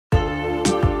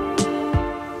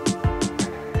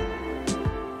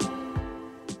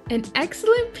An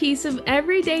excellent piece of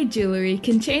everyday jewelry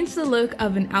can change the look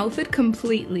of an outfit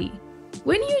completely.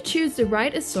 When you choose the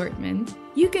right assortment,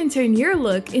 you can turn your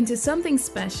look into something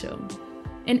special.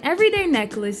 An everyday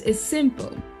necklace is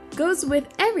simple, goes with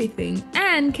everything,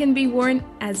 and can be worn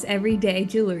as everyday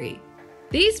jewelry.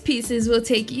 These pieces will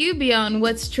take you beyond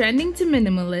what's trending to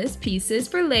minimalist pieces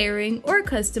for layering or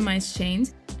customized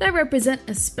chains that represent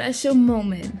a special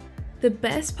moment. The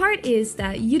best part is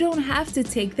that you don't have to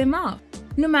take them off.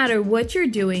 No matter what you're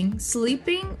doing,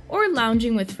 sleeping, or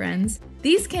lounging with friends,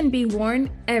 these can be worn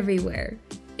everywhere.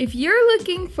 If you're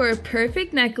looking for a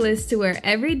perfect necklace to wear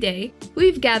every day,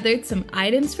 we've gathered some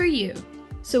items for you.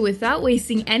 So without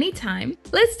wasting any time,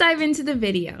 let's dive into the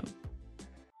video.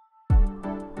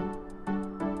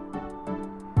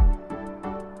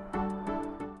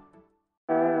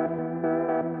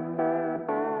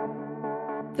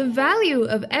 The value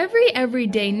of every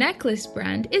everyday necklace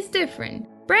brand is different.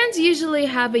 Brands usually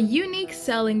have a unique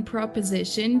selling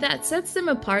proposition that sets them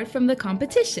apart from the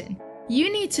competition.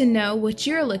 You need to know what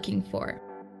you're looking for.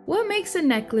 What makes a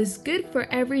necklace good for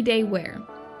everyday wear?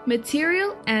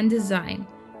 Material and design.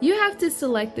 You have to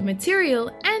select the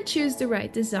material and choose the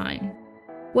right design.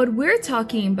 What we're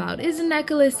talking about is a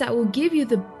necklace that will give you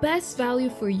the best value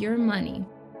for your money.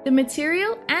 The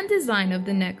material and design of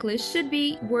the necklace should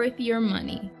be worth your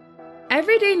money.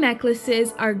 Everyday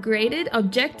necklaces are graded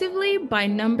objectively by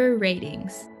number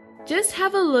ratings. Just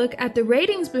have a look at the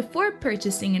ratings before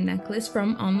purchasing a necklace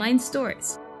from online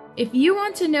stores. If you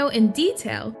want to know in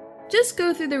detail, just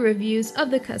go through the reviews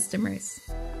of the customers.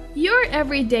 Your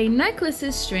everyday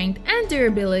necklace's strength and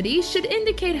durability should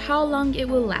indicate how long it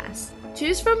will last.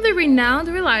 Choose from the renowned,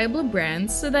 reliable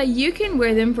brands so that you can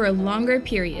wear them for a longer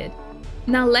period.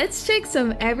 Now let's check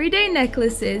some everyday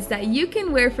necklaces that you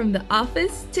can wear from the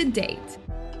office to date.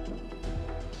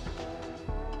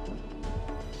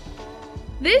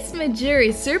 This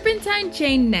Mejuri Serpentine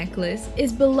chain necklace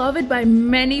is beloved by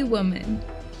many women.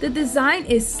 The design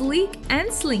is sleek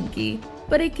and slinky,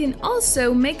 but it can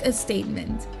also make a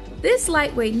statement. This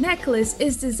lightweight necklace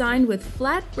is designed with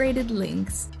flat braided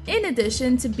links. In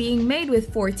addition to being made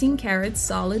with 14 karat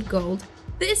solid gold,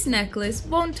 this necklace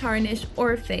won't tarnish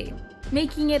or fade,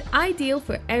 making it ideal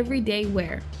for everyday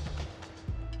wear.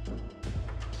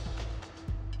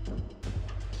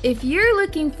 If you're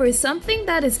looking for something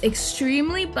that is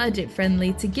extremely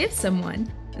budget-friendly to give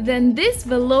someone, then this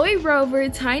Valloey Rover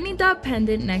tiny dot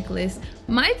pendant necklace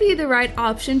might be the right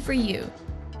option for you.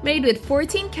 Made with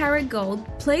 14 karat gold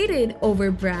plated over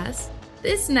brass,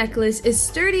 this necklace is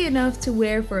sturdy enough to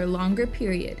wear for a longer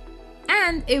period,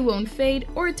 and it won't fade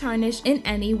or tarnish in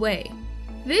any way.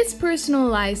 This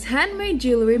personalized handmade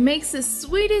jewelry makes the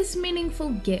sweetest meaningful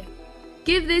gift.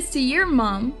 Give this to your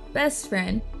mom, best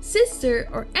friend, sister,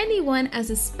 or anyone as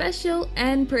a special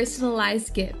and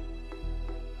personalized gift.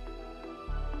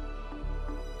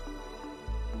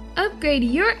 Upgrade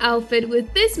your outfit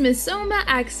with this Missoma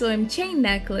Axiom chain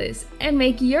necklace and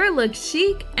make your look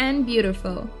chic and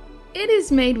beautiful. It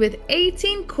is made with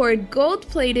 18-cord gold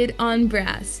plated on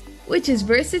brass, which is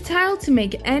versatile to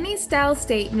make any style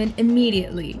statement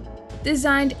immediately.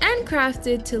 Designed and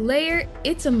crafted to layer,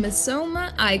 it's a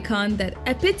Missoma icon that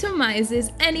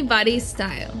epitomizes anybody's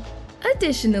style.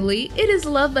 Additionally, it is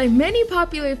loved by many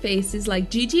popular faces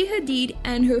like Gigi Hadid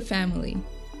and her family.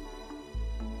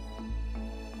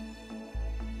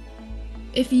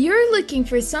 If you're looking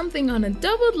for something on a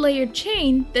double layered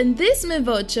chain, then this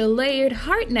MEVECCO layered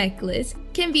heart necklace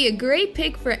can be a great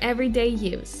pick for everyday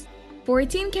use.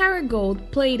 14 karat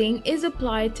gold plating is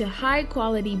applied to high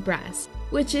quality brass,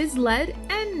 which is lead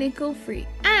and nickel free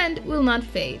and will not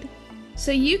fade.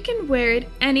 So you can wear it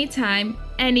anytime,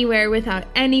 anywhere without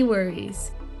any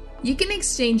worries. You can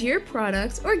exchange your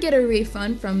products or get a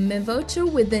refund from MEVECCO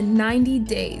within 90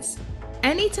 days.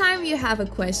 Anytime you have a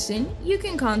question, you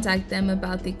can contact them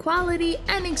about the quality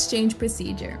and exchange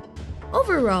procedure.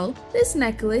 Overall, this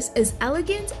necklace is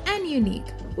elegant and unique,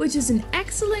 which is an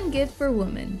excellent gift for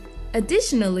women.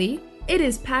 Additionally, it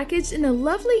is packaged in a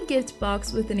lovely gift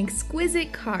box with an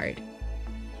exquisite card.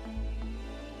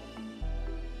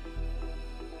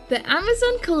 The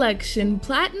Amazon Collection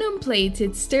Platinum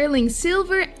Plated Sterling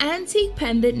Silver Antique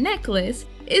Pendant Necklace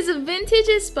is a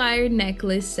vintage-inspired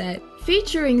necklace set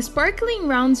featuring sparkling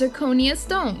round zirconia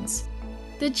stones.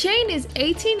 The chain is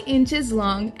 18 inches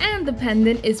long and the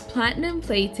pendant is platinum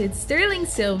plated sterling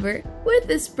silver with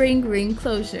a spring ring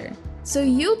closure, so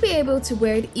you'll be able to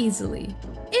wear it easily.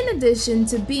 In addition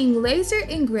to being laser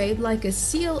engraved like a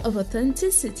seal of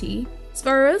authenticity,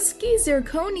 Swarovski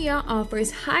Zirconia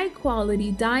offers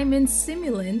high-quality diamond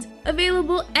simulant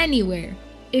available anywhere.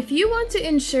 If you want to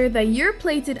ensure that your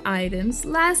plated items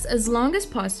last as long as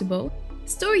possible,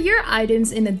 store your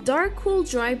items in a dark, cool,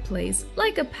 dry place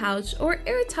like a pouch or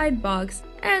airtight box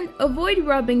and avoid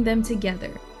rubbing them together.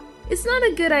 It's not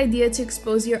a good idea to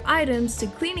expose your items to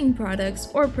cleaning products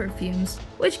or perfumes,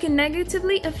 which can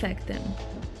negatively affect them.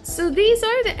 So these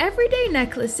are the everyday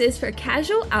necklaces for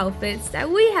casual outfits that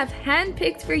we have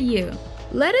handpicked for you.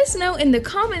 Let us know in the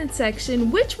comment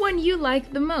section which one you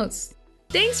like the most.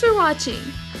 Thanks for watching.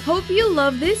 Hope you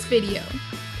love this video.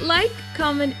 Like,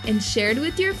 comment, and share it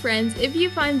with your friends if you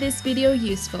find this video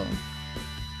useful.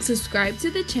 Subscribe to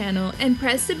the channel and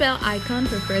press the bell icon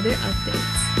for further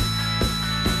updates.